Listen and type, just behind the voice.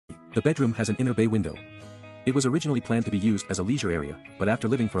The bedroom has an inner bay window. It was originally planned to be used as a leisure area, but after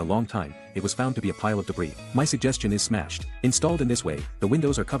living for a long time, it was found to be a pile of debris. My suggestion is smashed. Installed in this way, the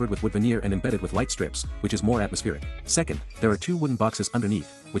windows are covered with wood veneer and embedded with light strips, which is more atmospheric. Second, there are 2 wooden boxes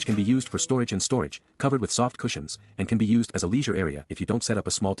underneath, which can be used for storage, covered with soft cushions, and can be used as a leisure area if you don't set up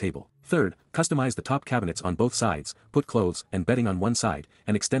a small table. Third, customize the top cabinets on both sides, put clothes and bedding on one side,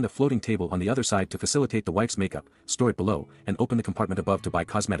 and extend a floating table on the other side to facilitate the wife's makeup, store it below, and open the compartment above to buy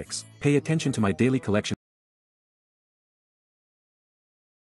cosmetics. Pay attention to my daily collection